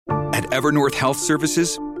Evernorth Health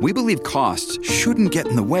Services, we believe costs shouldn't get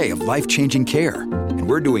in the way of life-changing care, and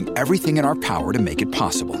we're doing everything in our power to make it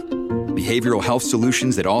possible. Behavioral health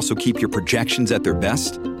solutions that also keep your projections at their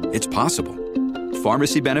best? It's possible.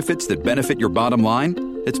 Pharmacy benefits that benefit your bottom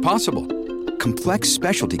line? It's possible. Complex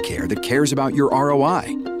specialty care that cares about your ROI?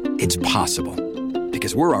 It's possible.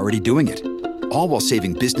 Because we're already doing it. All while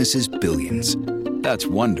saving businesses billions. That's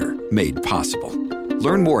Wonder made possible.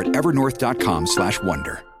 Learn more at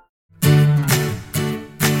evernorth.com/wonder.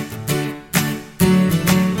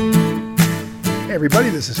 Hey everybody,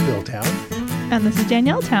 this is Phil Town. And this is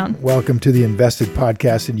Danielle Town. Welcome to the Invested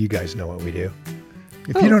Podcast, and you guys know what we do.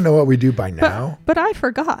 If you don't know what we do by now... But I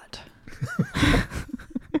forgot.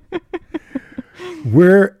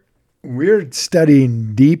 We're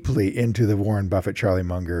studying deeply into the Warren Buffett, Charlie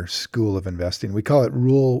Munger School of Investing. We call it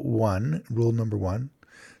rule number one.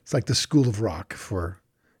 It's like the School of Rock for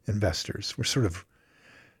investors. We're sort of,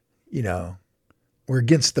 we're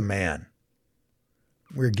against the man.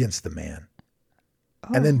 We're against the man.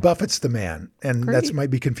 Oh. And then Buffett's the man. And that might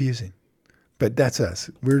be confusing, but that's us.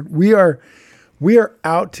 We are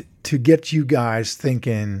out to get you guys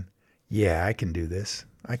thinking, yeah, I can do this.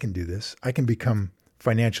 I can do this. I can become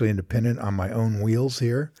financially independent on my own wheels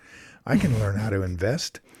here. I can learn how to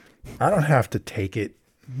invest. I don't have to take it,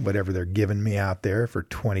 whatever they're giving me out there for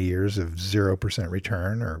 20 years of 0%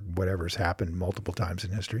 return or whatever's happened multiple times in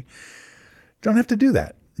history. Don't have to do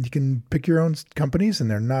that. You can pick your own companies,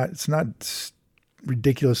 and it's not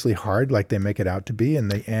ridiculously hard like they make it out to be.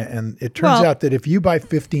 And it turns out that if you buy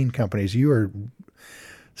 15 companies, you are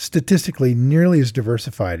statistically nearly as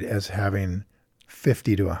diversified as having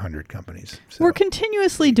 50 to 100 companies. So, we're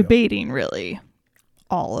continuously debating, really,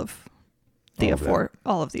 all of the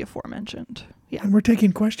aforementioned. Yeah. And we're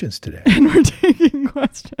taking questions today.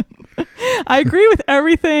 I agree with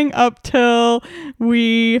everything up till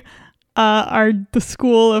we are the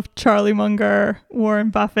school of Charlie Munger,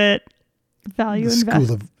 Warren Buffett, value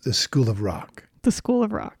invest. The School of Rock. The School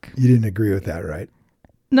of Rock. You didn't agree with that, right?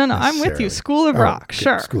 No, I'm with you. School of Rock, okay.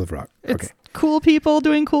 Sure. School of Rock. Okay. It's cool people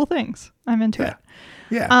doing cool things. I'm into it.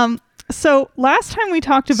 Yeah. So last time we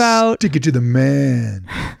talked about... Stick it to the man.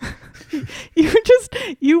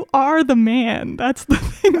 You are the man. That's the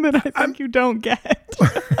thing that I think you don't get.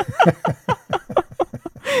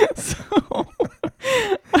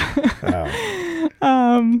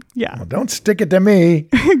 Yeah. Well, don't stick it to me.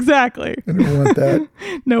 Exactly. I don't want that.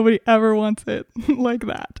 Nobody ever wants it like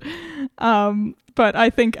that. But I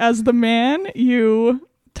think as the man, you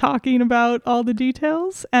talking about all the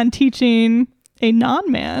details and teaching a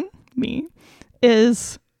non-man, me,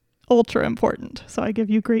 is ultra important. So I give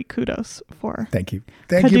you great kudos for... Thank you.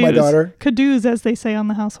 Thank you, my daughter. Kudos, as they say on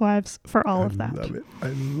The Housewives, for all of that. I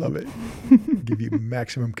love it. Give you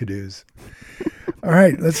maximum kudos. All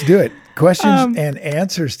right, let's do it. Questions and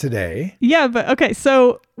answers today. Yeah, but okay.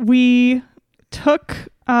 So we took...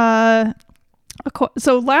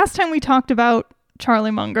 so last time we talked about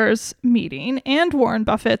Charlie Munger's meeting and Warren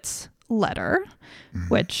Buffett's letter,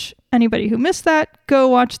 which anybody who missed that, go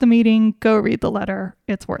watch the meeting, go read the letter.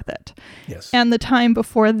 It's worth it. Yes. And the time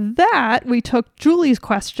before that, we took Julie's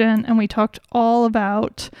question and we talked all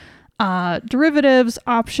about derivatives,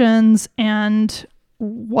 options, and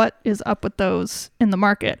what is up with those in the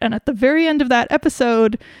market. And at the very end of that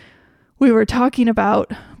episode, we were talking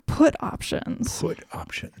about put options.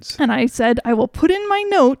 And I said, I will put in my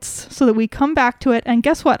notes so that we come back to it. And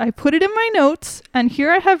guess what? I put it in my notes, and here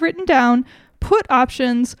I have written down put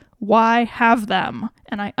options. Why have them?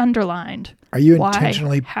 And I underlined. Are you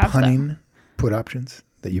intentionally punning put options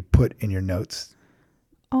that you put in your notes?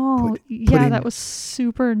 Oh, that was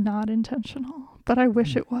super not intentional, but I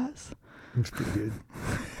wish it was. That's pretty good.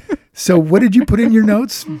 So what did you put in your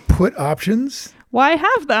notes? Put options? Why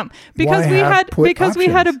have them? Because we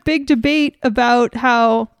had a big debate about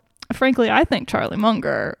how, frankly, I think Charlie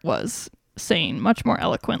Munger was saying much more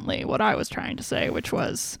eloquently what I was trying to say, which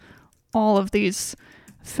was all of these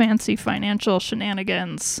fancy financial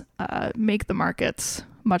shenanigans make the markets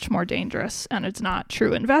much more dangerous, and it's not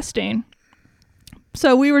true investing.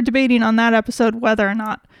 So we were debating on that episode whether or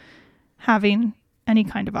not having any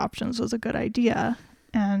kind of options was a good idea.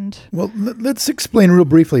 And well, let's explain real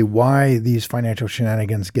briefly why these financial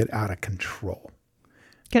shenanigans get out of control.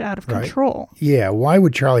 Control. Yeah. Why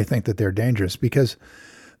would Charlie think that they're dangerous? Because,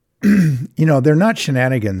 they're not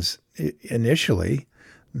shenanigans initially.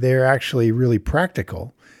 They're actually really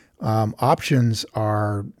practical. Options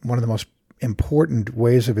are one of the most important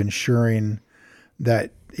ways of ensuring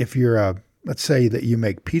that if you're let's say that you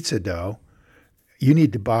make pizza dough, you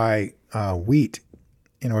need to buy wheat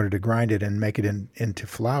in order to grind it and make it into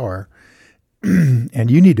flour.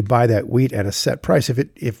 and you need to buy that wheat at a set price.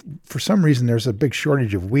 If for some reason there's a big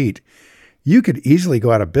shortage of wheat, you could easily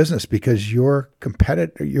go out of business because your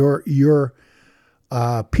competitor, your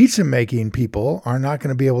pizza making people are not going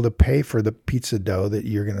to be able to pay for the pizza dough that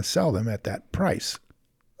you're going to sell them at that price.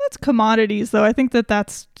 That's commodities, though. I think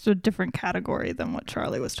that's a different category than what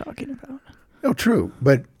Charlie was talking about. Oh, true.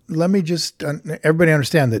 But let me just, everybody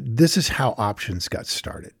understand that this is how options got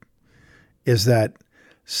started, is that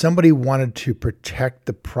somebody wanted to protect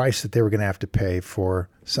the price that they were going to have to pay for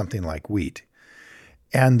something like wheat.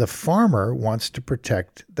 And the farmer wants to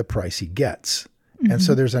protect the price he gets. Mm-hmm. And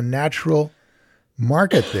so there's a natural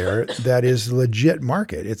market there that is legit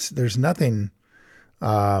market. There's nothing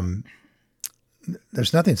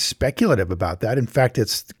speculative about that. In fact,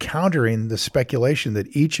 it's countering the speculation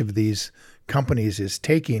that each of these companies is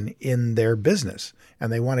taking in their business.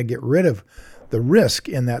 And they want to get rid of the risk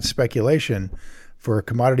in that speculation for a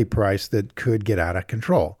commodity price that could get out of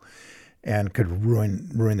control and could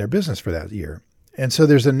ruin their business for that year. And so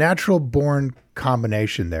there's a natural born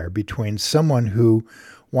combination there between someone who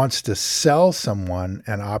wants to sell someone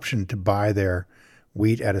an option to buy their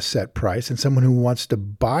wheat at a set price and someone who wants to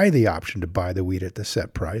buy the option to buy the wheat at the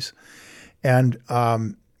set price. And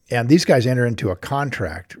these guys enter into a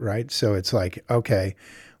contract, right? So it's like, okay,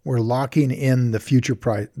 we're locking in the future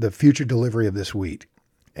price, the future delivery of this wheat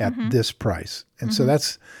at this price. And so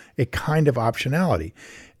that's a kind of optionality.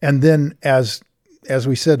 And then as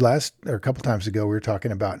we said a couple times ago, we were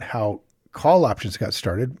talking about how call options got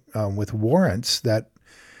started with warrants that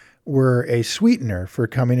were a sweetener for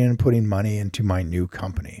coming in and putting money into my new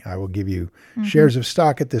company. I will give you shares of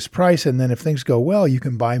stock at this price. And then if things go well, you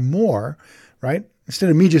can buy more, right? Instead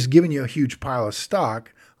of me just giving you a huge pile of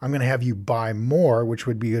stock, I'm going to have you buy more, which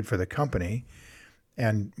would be good for the company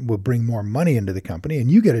and will bring more money into the company. And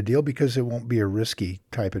you get a deal because it won't be a risky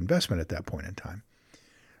type investment at that point in time,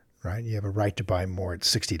 right? You have a right to buy more at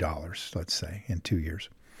 $60, let's say, in 2 years.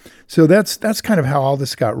 So that's kind of how all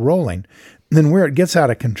this got rolling. Then where it gets out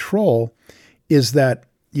of control is that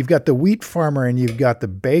you've got the wheat farmer and you've got the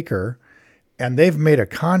baker, and they've made a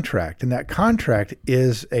contract, and that contract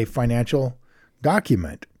is a financial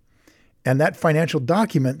document. And that financial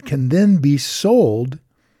document can then be sold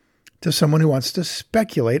to someone who wants to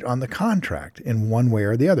speculate on the contract in one way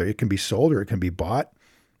or the other. It can be sold or it can be bought.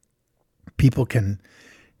 People can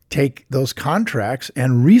take those contracts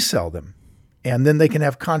and resell them. And then they can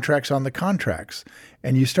have contracts on the contracts.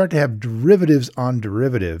 And you start to have derivatives on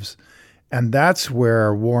derivatives. And that's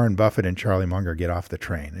where Warren Buffett and Charlie Munger get off the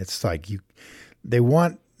train. It's like they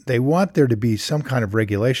want there to be some kind of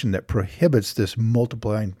regulation that prohibits this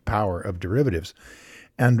multiplying power of derivatives.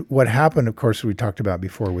 And what happened, of course, we talked about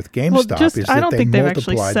before with GameStop is that I don't think they've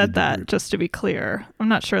actually multiplied said that, just to be clear. I'm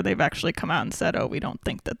not sure they've actually come out and said, oh, we don't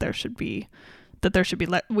think that there should be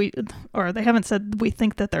or they haven't said we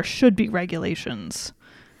think that there should be regulations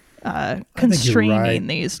constraining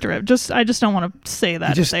these derivatives. I just don't want to say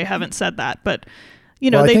that if they haven't said that. But,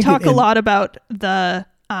 they talk a lot about the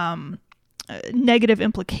negative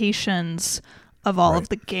implications of all of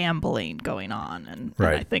the gambling going on. And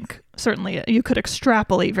I think certainly you could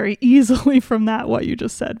extrapolate very easily from that what you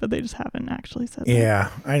just said, but they just haven't actually said that. Yeah,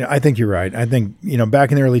 I think you're right. I think, back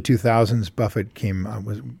in the early 2000s, Buffett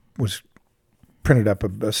was printed up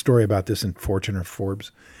a story about this in Fortune or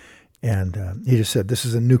Forbes. And he just said, this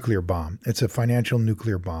is a nuclear bomb. It's a financial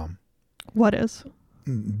nuclear bomb. What is?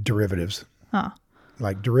 Derivatives. Huh.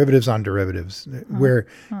 Like derivatives on derivatives, where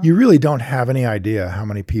you really don't have any idea how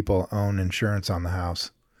many people own insurance on the house.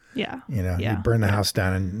 Yeah. You burn the house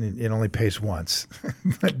down and it only pays once.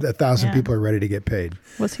 But 1,000 people are ready to get paid.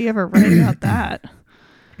 Was he ever right about that?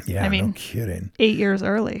 Yeah, no kidding. 8 years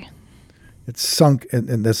early. It's sunk,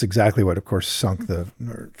 and that's exactly what, of course,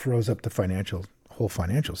 froze up the whole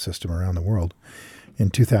financial system around the world in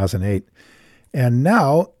 2008. And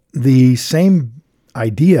now the same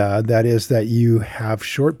idea, that is that you have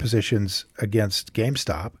short positions against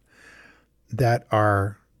GameStop, there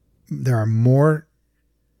are more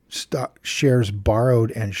stock shares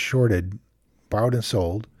borrowed and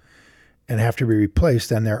sold and have to be replaced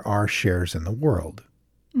than there are shares in the world.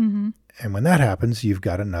 Mm-hmm. And when that happens, you've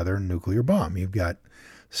got another nuclear bomb. You've got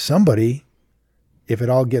somebody, if it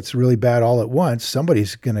all gets really bad all at once,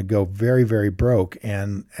 somebody's going to go very, very broke.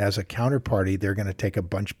 And as a counterparty, they're going to take a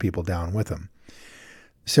bunch of people down with them.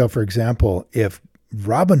 So, for example, if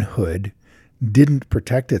Robinhood didn't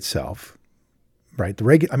protect itself, right? The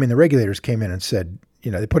regulators came in and said,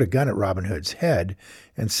 they put a gun at Robinhood's head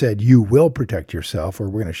and said, you will protect yourself or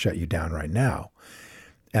we're going to shut you down right now.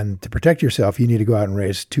 And to protect yourself, you need to go out and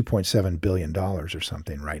raise $2.7 billion or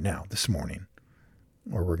something right now, this morning.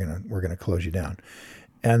 or we're gonna close you down.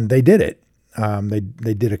 And they did it.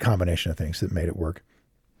 They did a combination of things that made it work.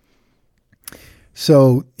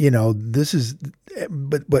 So, this is,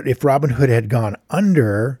 but if Robinhood had gone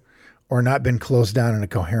under or not been closed down in a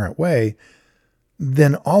coherent way,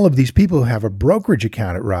 then all of these people who have a brokerage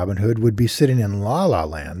account at Robinhood would be sitting in la la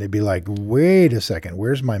land. They'd be like, wait a second,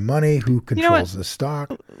 where's my money? Who controls the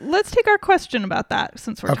stock? Let's take our question about that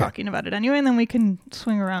since we're talking about it anyway, and then we can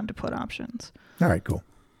swing around to put options. All right, cool.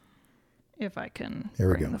 If I can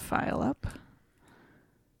bring the file up.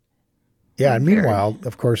 Yeah, and meanwhile,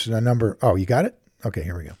 of course, oh, you got it? Okay,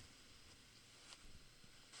 here we go.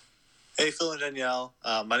 Hey, Phil and Danielle.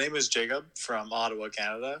 My name is Jacob from Ottawa,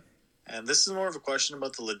 Canada. And this is more of a question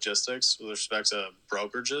about the logistics with respect to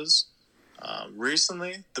brokerages.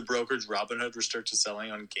 Recently, the brokerage Robinhood restricted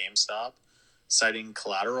selling on GameStop, citing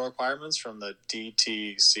collateral requirements from the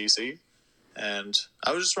DTCC. And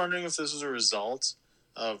I was just wondering if this was a result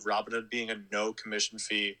of Robinhood being a no commission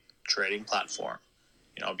fee trading platform,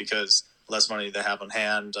 because less money they have on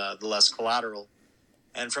hand, the less collateral.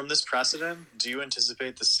 And from this precedent, do you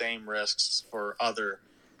anticipate the same risks for other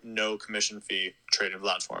no commission fee trading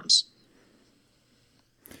platforms?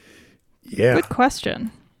 Yeah. Good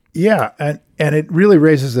question. Yeah. And it really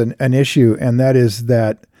raises an issue. And that is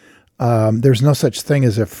that there's no such thing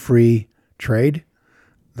as a free trade.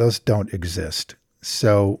 Those don't exist.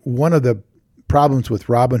 So one of the problems with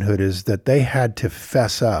Robinhood is that they had to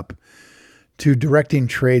fess up to directing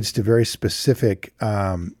trades to very specific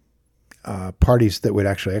parties that would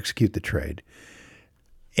actually execute the trade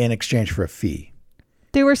in exchange for a fee.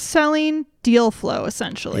 They were selling deal flow,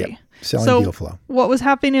 essentially. Yep. Selling deal flow. What was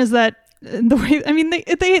happening is that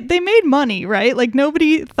they made money, right? Like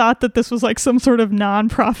nobody thought that this was like some sort of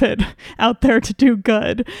nonprofit out there to do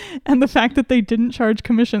good. And the fact that they didn't charge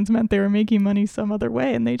commissions meant they were making money some other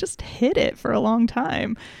way, and they just hid it for a long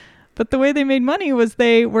time. But the way they made money was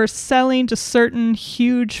they were selling to certain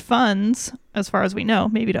huge funds, as far as we know,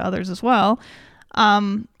 maybe to others as well,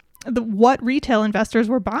 what retail investors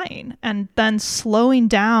were buying, and then slowing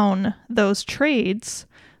down those trades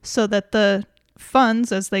so that the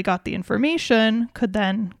funds, as they got the information, could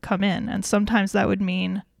then come in. And sometimes that would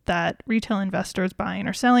mean that retail investors buying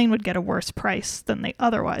or selling would get a worse price than they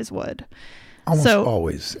otherwise would. Almost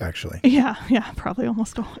always, actually. Yeah, probably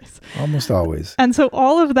almost always. Almost always. And so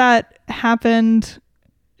all of that happened,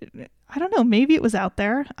 I don't know, maybe it was out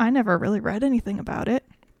there. I never really read anything about it.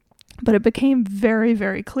 But it became very,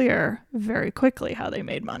 very clear very quickly how they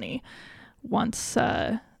made money once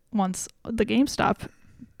the GameStop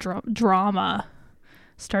drama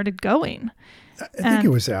started going. I think it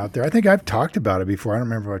was out there. I think I've talked about it before. I don't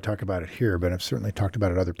remember if I talked about it here, but I've certainly talked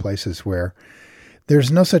about it other places where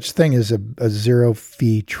there's no such thing as a zero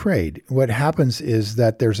fee trade. What happens is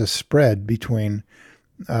that there's a spread between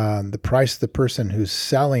the price the person who's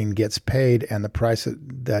selling gets paid and the price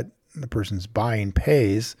that the person's buying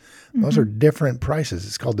pays. Those are different prices.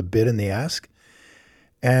 It's called the bid and the ask.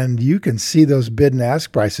 And you can see those bid and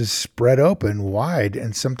ask prices spread open wide.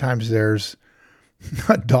 And sometimes there's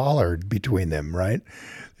 $1 between them, right?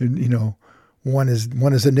 And, one is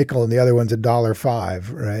a nickel and the other one's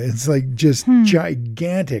 $1.05, right? It's like just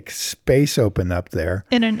gigantic space open up there.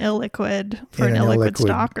 In an illiquid, for an illiquid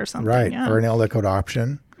stock or something. Right. Yeah. Or an illiquid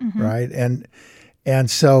option, right?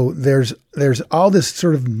 And so there's all this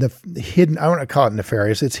sort of hidden, I want to call it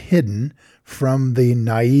nefarious, it's hidden from the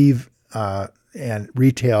naive and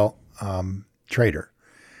retail trader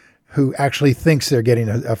who actually thinks they're getting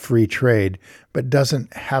a free trade, but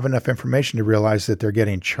doesn't have enough information to realize that they're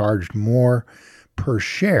getting charged more per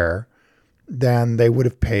share than they would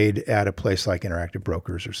have paid at a place like Interactive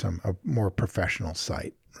Brokers or a more professional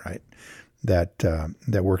site, right? That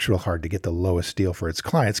works real hard to get the lowest deal for its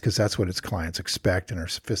clients, because that's what its clients expect and are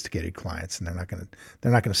sophisticated clients, and they're not going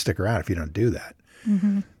to stick around if you don't do that.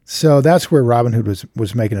 So that's where Robinhood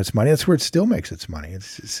was making its money. That's where it still makes its money. It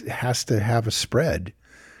has to have a spread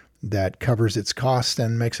that covers its costs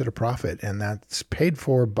and makes it a profit, and that's paid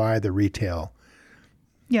for by the retail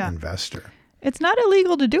investor. It's not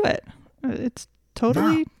illegal to do it. It's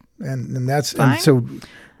totally and that's fine. And so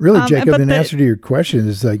really, Jacob, in answer to your question,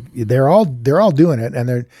 is like they're all doing it,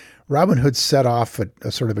 and Robinhood set off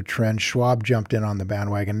a sort of a trend. Schwab jumped in on the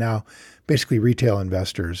bandwagon. Now, basically, retail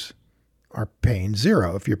investors are paying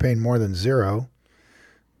zero. If you're paying more than zero,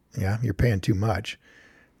 you're paying too much,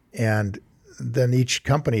 and then each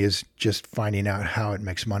company is just finding out how it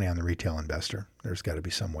makes money on the retail investor. There's got to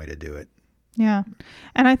be some way to do it. Yeah.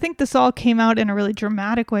 And I think this all came out in a really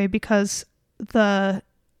dramatic way because I'm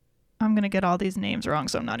going to get all these names wrong,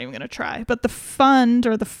 so I'm not even going to try. But the fund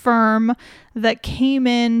or the firm that came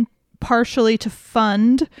in partially to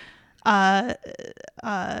fund. Oh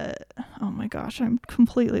my gosh, I'm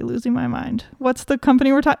completely losing my mind. What's the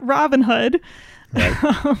company we're talking? Robinhood.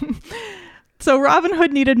 Right. So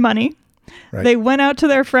Robinhood needed money. Right. They went out to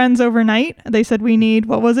their friends overnight. They said, we need,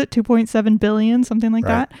 what was it? 2.7 billion, something like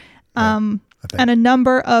that. And a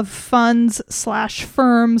number of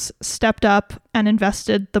funds/firms stepped up and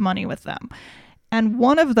invested the money with them. And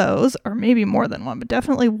one of those, or maybe more than one, but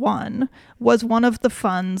definitely one, was one of the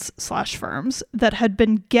funds/firms that had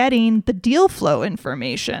been getting the deal flow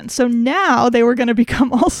information. So now they were going to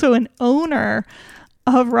become also an owner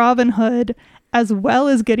of Robinhood, as well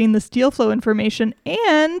as getting this deal flow information.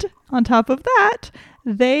 And on top of that,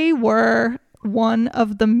 they were one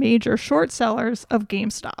of the major short sellers of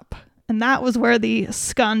GameStop. And that was where the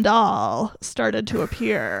scandal started to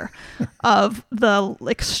appear of the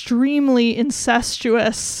extremely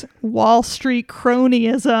incestuous Wall Street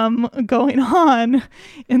cronyism going on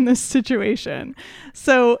in this situation.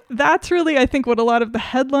 So that's really, I think, what a lot of the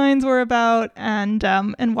headlines were about, and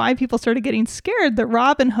why people started getting scared that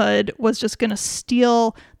Robinhood was just going to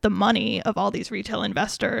steal the money of all these retail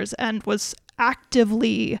investors and was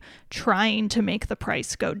actively trying to make the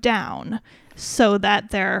price go down so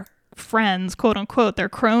that their friends, quote unquote, their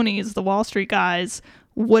cronies, the Wall Street guys,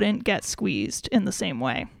 wouldn't get squeezed in the same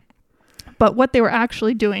way. But what they were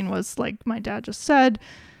actually doing was, like my dad just said,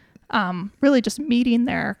 really just meeting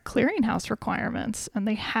their clearinghouse requirements. And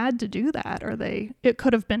they had to do that, or it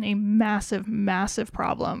could have been a massive, massive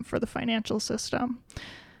problem for the financial system.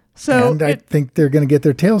 So, and I think they're going to get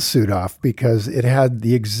their tails sewed off because it had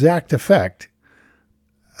the exact effect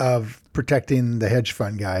of protecting the hedge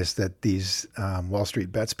fund guys that these Wall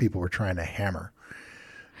Street bets people were trying to hammer.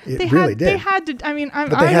 They did. They had to. I mean, I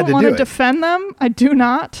don't want to defend them. I do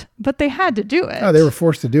not. But they had to do it. Oh, they were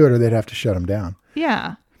forced to do it, or they'd have to shut them down.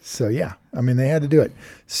 Yeah. So yeah, I mean, they had to do it.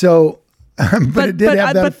 So, but it did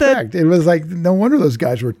have that effect. It was like no wonder those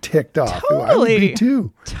guys were ticked off. Totally. I would be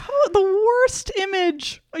too. The worst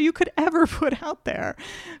image you could ever put out there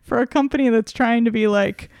for a company that's trying to be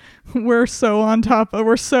like, we're so on top of,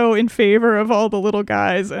 we're so in favor of all the little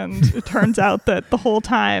guys, and it turns out that the whole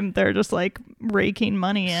time they're just like raking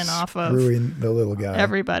money in off of screwing the little guy,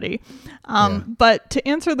 everybody. But to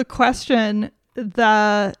answer the question,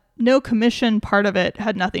 the no commission part of it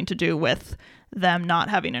had nothing to do with them not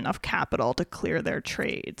having enough capital to clear their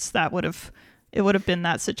trades. It would have been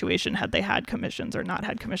that situation had they had commissions or not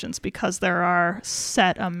had commissions, because there are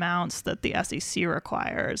set amounts that the SEC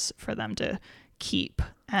requires for them to keep.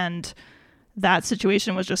 And that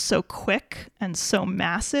situation was just so quick and so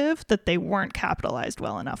massive that they weren't capitalized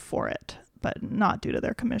well enough for it, but not due to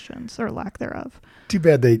their commissions or lack thereof. Too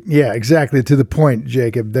bad yeah, exactly. To the point,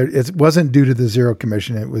 Jacob, it wasn't due to the zero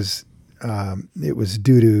commission. It was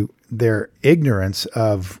due to their ignorance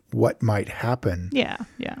of what might happen. Yeah.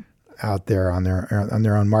 Out there on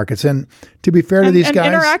their own markets. And to be fair to these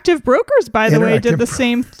guys, Interactive Brokers, by the way, did the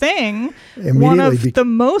same thing. One of the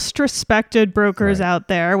most respected brokers out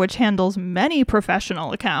there, which handles many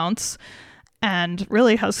professional accounts and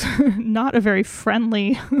really has not a very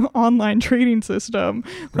friendly online trading system.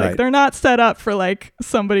 Like they're not set up for like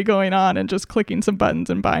somebody going on and just clicking some buttons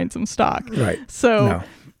and buying some stock. Right. So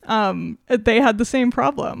they had the same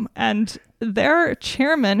problem. And their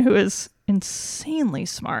chairman, who is insanely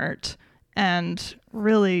smart and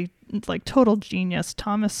really like total genius,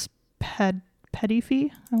 Thomas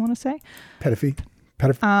Pettifee, I want to say. Pettifee.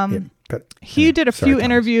 He did a few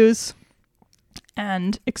interviews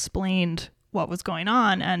and explained what was going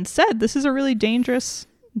on and said this is a really dangerous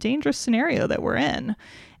scenario that we're in,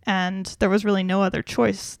 and there was really no other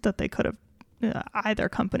choice that they could have, either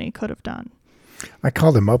company could have done. I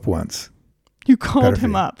called him up once. You called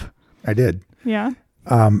him up? I did. Yeah.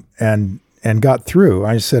 And got through.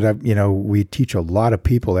 I said, we teach a lot of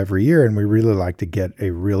people every year, and we really like to get a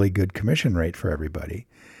really good commission rate for everybody.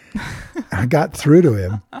 I got through to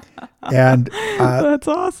him, and that's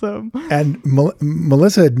awesome. And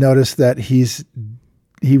Melissa had noticed that he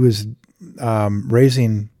was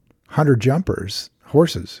raising 100 jumpers,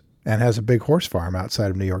 horses, and has a big horse farm outside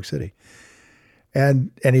of New York City. And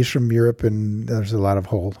he's from Europe, and there's a lot of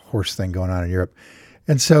whole horse thing going on in Europe.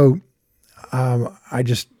 And so I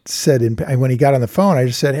just said, when he got on the phone, I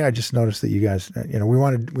just said, hey, I just noticed that you guys, we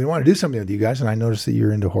want to do something with you guys. And I noticed that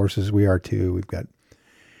you're into horses. We are too.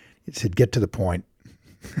 He said, get to the point.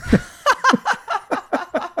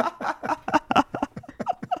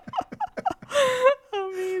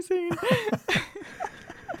 Amazing.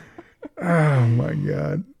 Oh my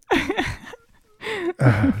God.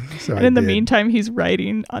 So And in the meantime, he's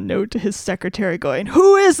writing a note to his secretary going,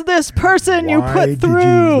 "Who is this person you put through? Why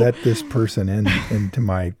did you let this person into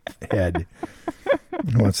my head?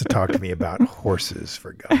 He wants to talk to me about horses,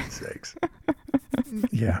 for God's sakes."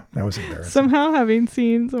 Yeah, that was embarrassing. Somehow, having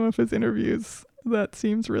seen some of his interviews, that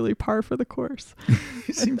seems really par for the course.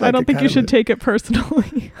 Seems I like don't think you should take it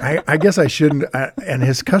personally. I guess I shouldn't. And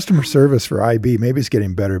his customer service for IB, maybe it's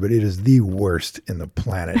getting better, but it is the worst in the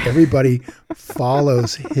planet. Everybody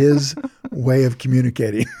follows his way of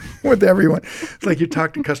communicating with everyone. It's like you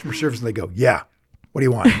talk to customer service and they go, "Yeah, what do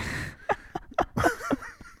you want?"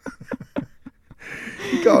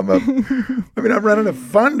 You call them up. I mean, I'm running a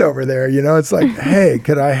fund over there. It's like, "Hey,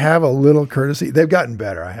 could I have a little courtesy?" They've gotten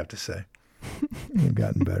better, I have to say. They've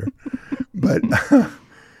gotten better. But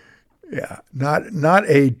yeah, not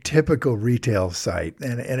a typical retail site.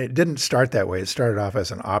 And it didn't start that way. It started off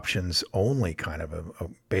as an options only kind of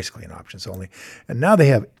basically an options only. And now they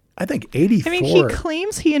have, I think, 84. I mean, he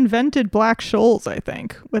claims he invented Black-Scholes, I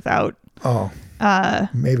think, without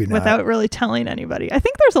maybe not. Without really telling anybody. I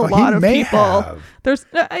think there's a lot of people. Have. There's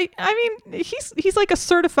I mean, he's like a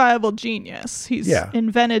certifiable genius. He's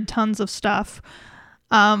invented tons of stuff.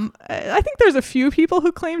 I think there's a few people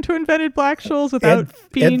who claim to have invented Black-Scholes without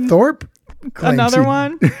being Ed Thorpe another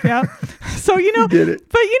one. Yeah. So, did it.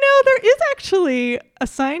 But there is actually a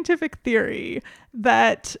scientific theory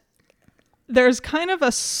that there's kind of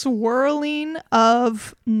a swirling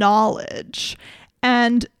of knowledge,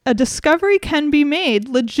 and a discovery can be made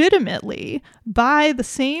legitimately by the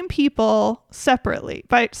same people separately,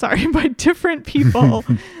 by different people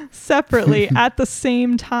separately at the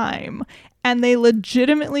same time. And they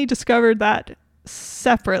legitimately discovered that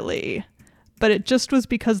separately, but it just was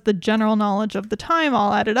because the general knowledge of the time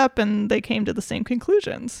all added up and they came to the same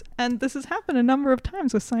conclusions. And this has happened a number of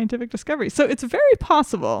times with scientific discoveries. So it's very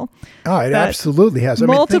possible. Oh, it absolutely has.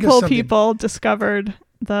 Multiple people discovered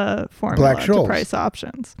the formula to Black-Scholes. price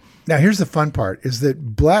options. Now, here's the fun part, is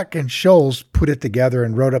that Black and Scholes put it together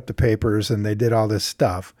and wrote up the papers, and they did all this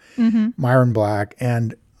stuff, Myron Black,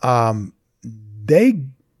 and they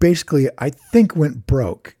basically, I think, went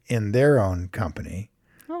broke in their own company,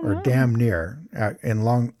 damn near, in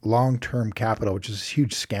long-term capital, which is a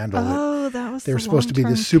huhuge scandal. That was they were supposed to be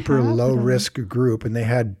this super low-risk group, and they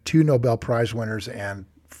had 2 Nobel Prize winners and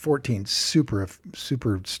 14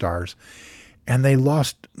 superstars, and they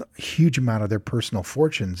lost a huge amount of their personal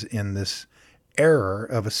fortunes in this error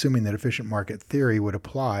of assuming that efficient market theory would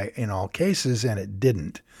apply in all cases, and it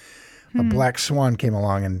didn't. A black swan came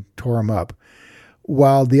along and tore them up.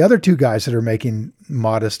 While the other 2 guys that are making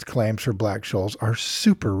modest claims for Black-Scholes are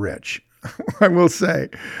super rich. I will say,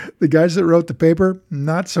 the guys that wrote the paper,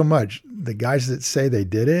 not so much. The guys that say they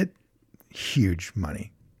did it, huge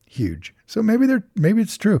money, huge. So maybe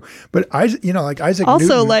it's true. But Isaac also,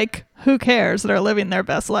 Newton, like, who cares? They're living their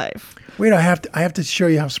best life. Wait, I have to show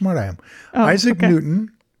you how smart I am. Isaac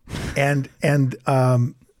Newton and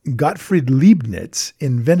Gottfried Leibniz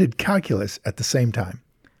invented calculus at the same time.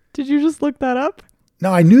 Did you just look that up?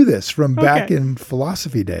 No, I knew this from back in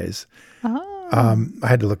philosophy days. Oh. I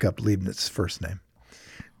had to look up Leibniz's first name.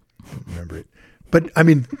 I don't remember it. But, I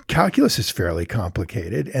mean, calculus is fairly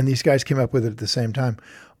complicated, and these guys came up with it at the same time.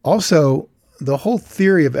 Also, the whole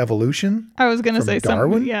theory of evolution. I was going to say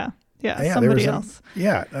Darwin. Somebody else.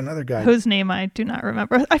 Another guy. Whose name I do not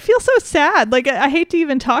remember. I feel so sad. Like, I hate to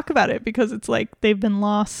even talk about it because it's like they've been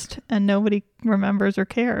lost and nobody remembers or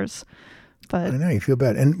cares. But I know, you feel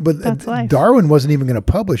bad. But that's life. Darwin wasn't even going to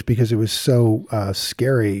publish because it was so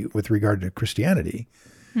scary with regard to Christianity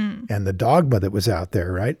and the dogma that was out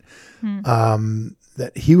there, right?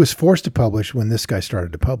 That he was forced to publish when this guy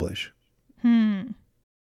started to publish.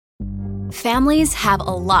 Families have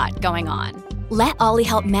a lot going on. Let Ollie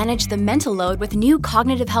help manage the mental load with new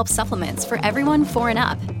cognitive help supplements for everyone 4 and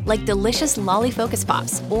up, like delicious Lolly Focus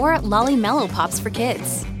Pops or Lolly Mellow Pops for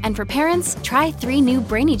kids. And for parents, try 3 new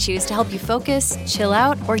Brainy Chews to help you focus, chill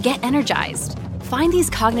out, or get energized. Find these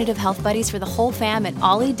cognitive health buddies for the whole fam at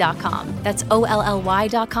ollie.com. That's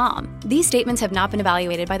OLLY.com. These statements have not been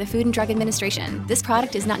evaluated by the Food and Drug Administration. This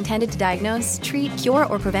product is not intended to diagnose, treat, cure,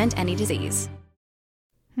 or prevent any disease.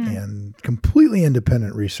 And completely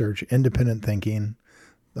independent research, independent thinking,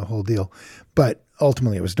 the whole deal. But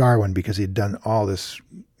ultimately it was Darwin because he'd done all this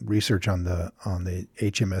research on the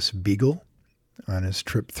HMS Beagle on his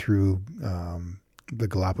trip through the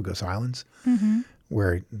Galapagos Islands,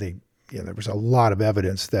 where there was a lot of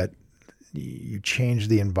evidence that you change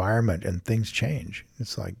the environment and things change.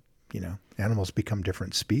 It's like, animals become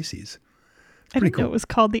different species. I didn't know it was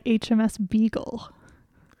called the HMS Beagle.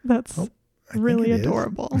 That's really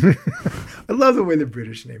adorable. I love the way the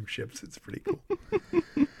British name ships. It's pretty cool.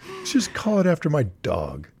 Let's just call it after my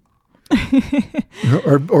dog.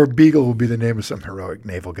 or Beagle will be the name of some heroic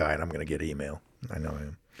naval guy, and I'm going to get email. I know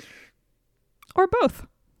him. Or both.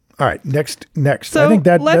 All right, next. So I think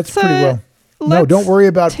that's pretty well. No, don't worry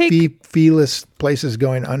about feeless places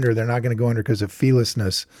going under. They're not going to go under because of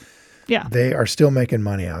feelessness. Yeah. They are still making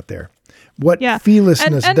money out there. What Yeah.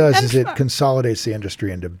 feelessness And does is it consolidates the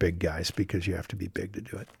industry into big guys because you have to be big to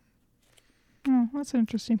do it. Oh, that's an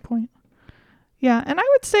interesting point. Yeah, and I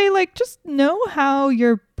would say, like, just know how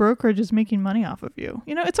your brokerage is making money off of you.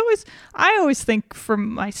 You know, I always think for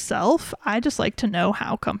myself, I just like to know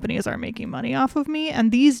how companies are making money off of me.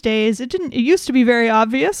 And these days, it used to be very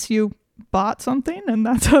obvious. You bought something and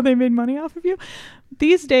that's how they made money off of you.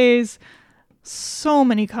 These days, so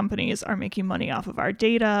many companies are making money off of our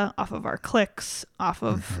data, off of our clicks, off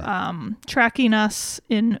of tracking us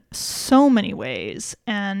in so many ways.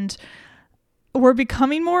 And we're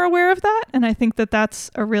becoming more aware of that. And I think that that's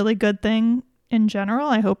a really good thing in general.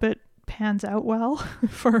 I hope it pans out well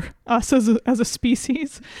for us as a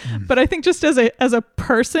species. But I think just as a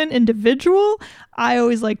person, individual, I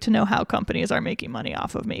always like to know how companies are making money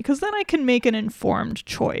off of me, because then I can make an informed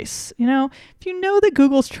choice. You know, if you know that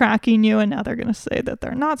Google's tracking you, and now they're going to say that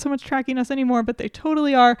they're not so much tracking us anymore, but they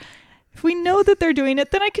totally are. If we know that they're doing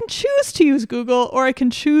it, then I can choose to use Google, or I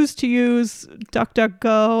can choose to use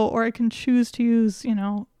DuckDuckGo, or I can choose to use, you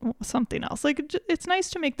know, something else. Like, it's nice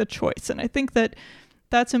to make the choice. And I think that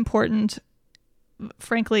that's important.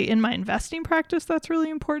 Frankly, in my investing practice, that's really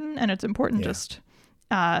important. And it's important just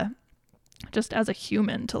as a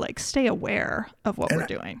human to, like, stay aware of what we're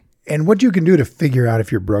doing. And what you can do to figure out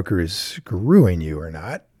if your broker is screwing you or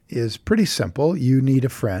not is pretty simple. You need a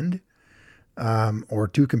friend. Or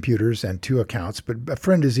two computers and two accounts, but a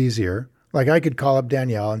friend is easier. Like, I could call up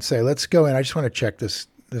Danielle and say, let's go in. I just want to check this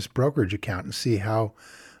brokerage account and see how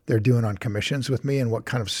they're doing on commissions with me and what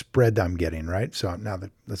kind of spread I'm getting, right? So now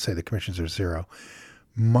that, let's say the commissions are 0.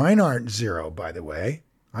 Mine aren't 0, by the way.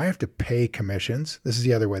 I have to pay commissions. This is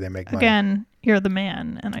the other way they make money. Again, you're the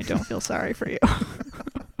man, and I don't feel sorry for you.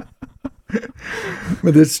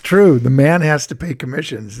 But it's true. The man has to pay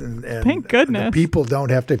commissions, and thank goodness the people don't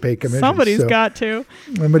have to pay commissions. Somebody's got to.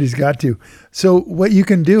 Somebody's got to. So what you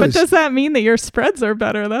can do But does that mean that your spreads are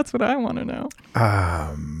better? That's what I want to know.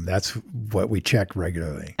 That's what we check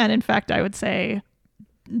regularly. And in fact, I would say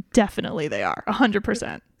definitely they are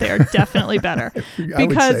 100%. They are definitely better. I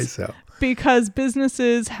would say so. Because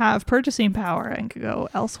businesses have purchasing power and can go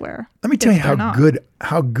elsewhere. Let me tell you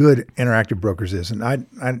how good Interactive Brokers is. And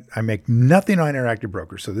I make nothing on Interactive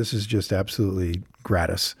Brokers, so this is just absolutely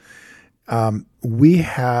gratis. We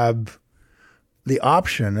have the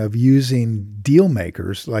option of using deal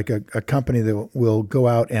makers, like a company that will go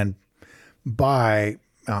out and buy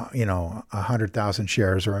 100,000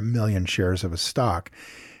 shares or 1 million shares of a stock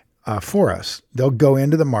for us. They'll go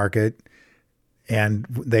into the market, and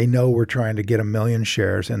they know we're trying to get 1 million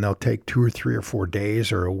shares, and they'll take 2 or 3 or 4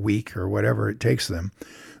 days or a week or whatever it takes them.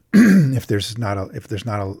 if there's not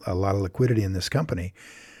a lot of liquidity in this company,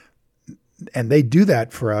 and they do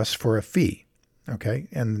that for us for a fee. Okay.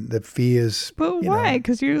 And the fee is, but why?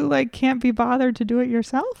 Because you can't be bothered to do it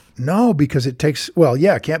yourself? No, because it takes,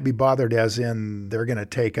 can't be bothered as in they're going to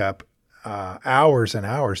take up hours and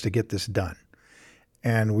hours to get this done.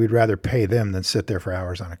 And we'd rather pay them than sit there for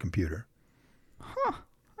hours on a computer.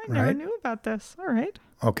 I never knew about this. All right.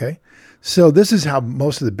 Okay. So this is how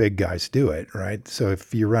most of the big guys do it, right? So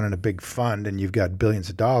if you're running a big fund and you've got billions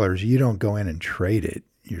of dollars, you don't go in and trade it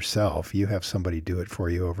yourself. You have somebody do it for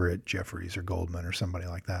you over at Jefferies or Goldman or somebody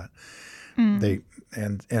like that.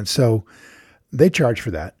 So they charge for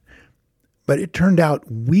that. But it turned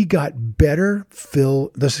out we got better fill.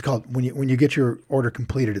 This is called, when you get your order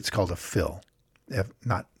completed, it's called a fill.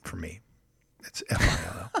 Not for me. It's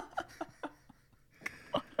FILL.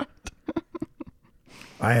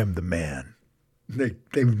 I am the man.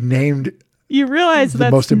 They've named. You realize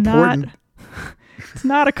that's most important. It's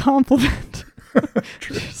not a compliment.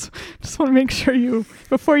 just want to make sure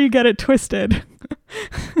before you get it twisted.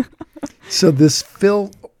 So this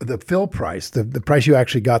the fill price, the price you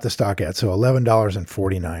actually got the stock at, so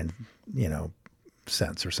 $11.49,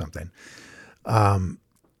 cents or something.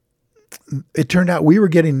 It turned out we were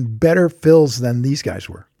getting better fills than these guys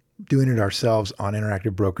were. Doing it ourselves on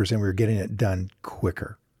Interactive Brokers, and we were getting it done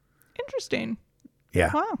quicker. Interesting.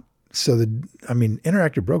 Yeah. Wow. So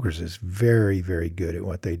Interactive Brokers is very, very good at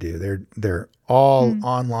what they do. They're all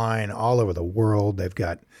online, all over the world. They've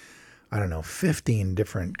got, 15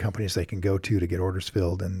 different companies they can go to get orders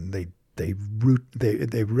filled, and they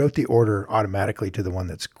They wrote the order automatically to the one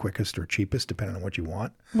that's quickest or cheapest, depending on what you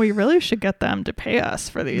want. We really should get them to pay us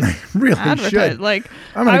for these. Really advertise. should. Like,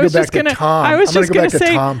 I'm going to go back to Tom. I was I'm going just to go back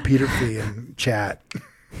say, to Tom Peterfee and chat.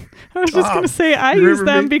 I was just going to say I use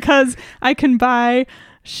them because I can buy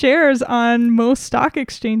shares on most stock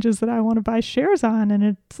exchanges that I want to buy shares on, and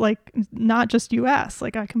it's like not just US.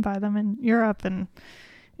 Like I can buy them in Europe, and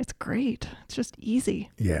it's great. It's just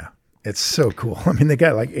easy. Yeah. It's so cool. I mean, they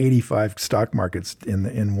got like 85 stock markets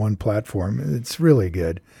in one platform. It's really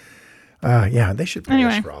good. Yeah, they should pay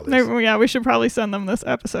us for all this. Yeah, we should probably send them this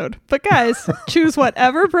episode. But guys, choose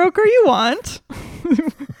whatever broker you want.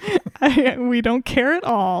 We don't care at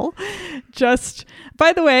all. Just,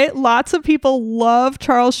 by the way, lots of people love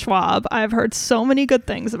Charles Schwab. I've heard so many good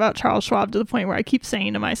things about Charles Schwab to the point where I keep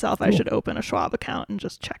saying to myself, I should open a Schwab account and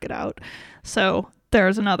just check it out. So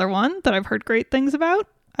there's another one that I've heard great things about.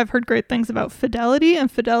 I've heard great things about Fidelity, and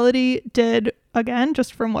Fidelity did, again,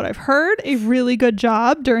 just from what I've heard, a really good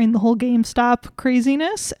job during the whole GameStop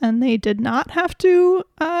craziness, and they did not have to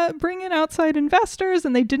bring in outside investors,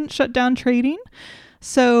 and they didn't shut down trading.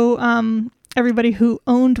 So everybody who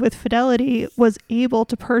owned with Fidelity was able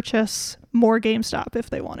to purchase more GameStop if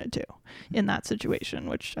they wanted to in that situation,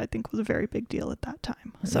 which I think was a very big deal at that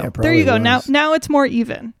time. So there you go. Now it's more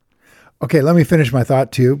even. Okay, let me finish my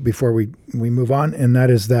thought too before we move on. And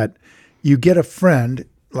that is that you get a friend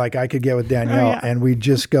like I could get with Danielle, and we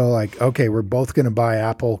just go like, okay, we're both going to buy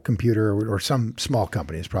Apple Computer or some small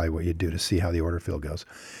company is probably what you do to see how the order fill goes.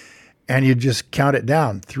 And you just count it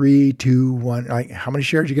down, 3, 2, 1, like how many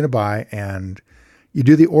shares you're going to buy. And you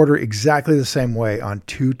do the order exactly the same way on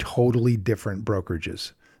 2 totally different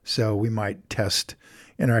brokerages. So we might test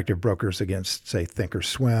Interactive Brokers against, say,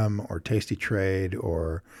 Thinkorswim or Tasty Trade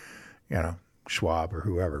or Schwab or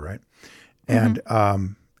whoever, right? And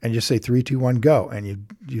and just say 3, 2, 1, go, and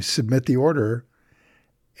you submit the order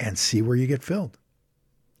and see where you get filled.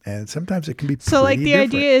 And sometimes it can be so. Like the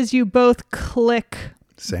different. idea is you both click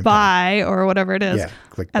buy or whatever it is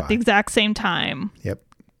click at buy. the exact same time. Yep.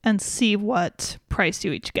 And see what price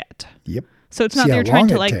you each get. Yep. So it's not that you're trying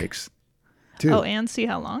to like takes, too. Oh, and see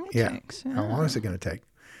how long it takes. Yeah. How long is it going to take?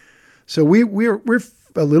 So we're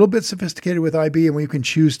a little bit sophisticated with IB, and we can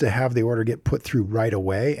choose to have the order get put through right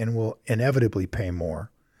away, and we'll inevitably pay more.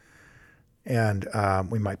 And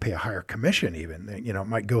we might pay a higher commission even. It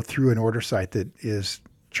might go through an order site that is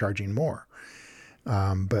charging more.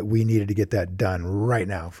 But we needed to get that done right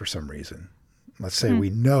now for some reason. Let's say we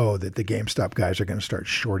know that the GameStop guys are going to start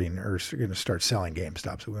shorting or are going to start selling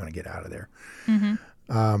GameStop, so we want to get out of there.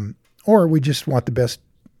 Or we just want the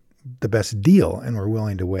best deal, and we're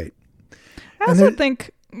willing to wait. I also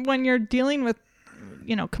think when you're dealing with,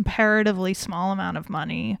 comparatively small amount of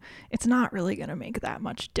money, it's not really going to make that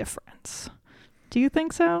much difference. Do you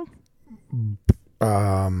think so?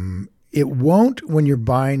 It won't when you're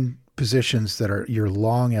buying positions that you're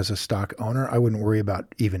long as a stock owner. I wouldn't worry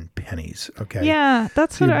about even pennies. Okay. Yeah,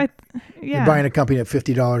 that's so what You're buying a company at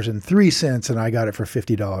 $50.03, and I got it for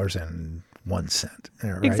 $50.01.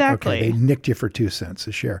 Right? Exactly. Okay, they nicked you for 2 cents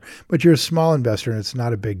a share, but you're a small investor, and it's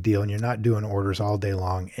not a big deal, and you're not doing orders all day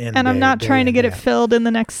long. And I'm not trying to get it filled in the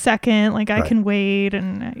next second. Like I can wait,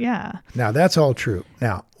 and Now that's all true.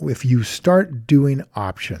 Now, if you start doing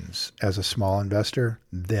options as a small investor,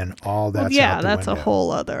 then all that's out the that's window. a whole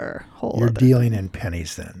other. You're dealing in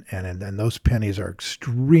pennies then, and those pennies are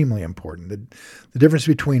extremely important. The difference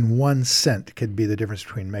between 1 cent could be the difference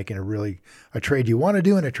between making a trade you want to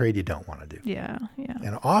do and a trade you don't want to do. Yeah.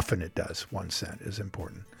 And often it does. 1 cent is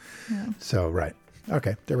important. Yeah. So, right.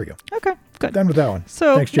 Okay, there we go. Okay, good. Done with that one.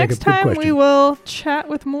 So thanks, Jacob. Next time we will chat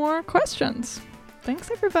with more questions. Thanks,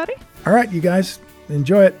 everybody. All right, you guys,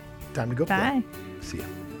 enjoy it. Time to go Bye. Play. See ya.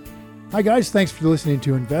 Hi, guys. Thanks for listening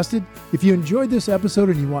to Invested. If you enjoyed this episode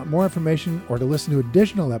and you want more information or to listen to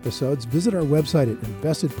additional episodes, visit our website at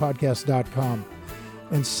investedpodcast.com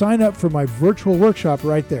and sign up for my virtual workshop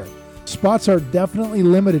right there. Spots are definitely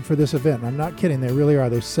limited for this event. I'm not kidding. They really are.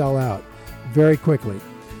 They sell out very quickly.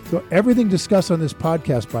 So everything discussed on this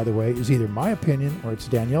podcast, by the way, is either my opinion or it's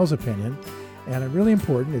Danielle's opinion. And really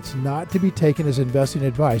important, it's not to be taken as investing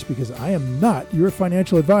advice because I am not your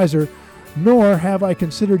financial advisor, nor have I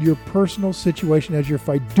considered your personal situation as your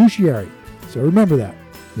fiduciary. So remember that.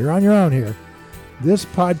 You're on your own here. This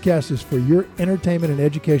podcast is for your entertainment and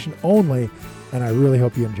education only, and I really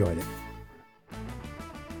hope you enjoyed it.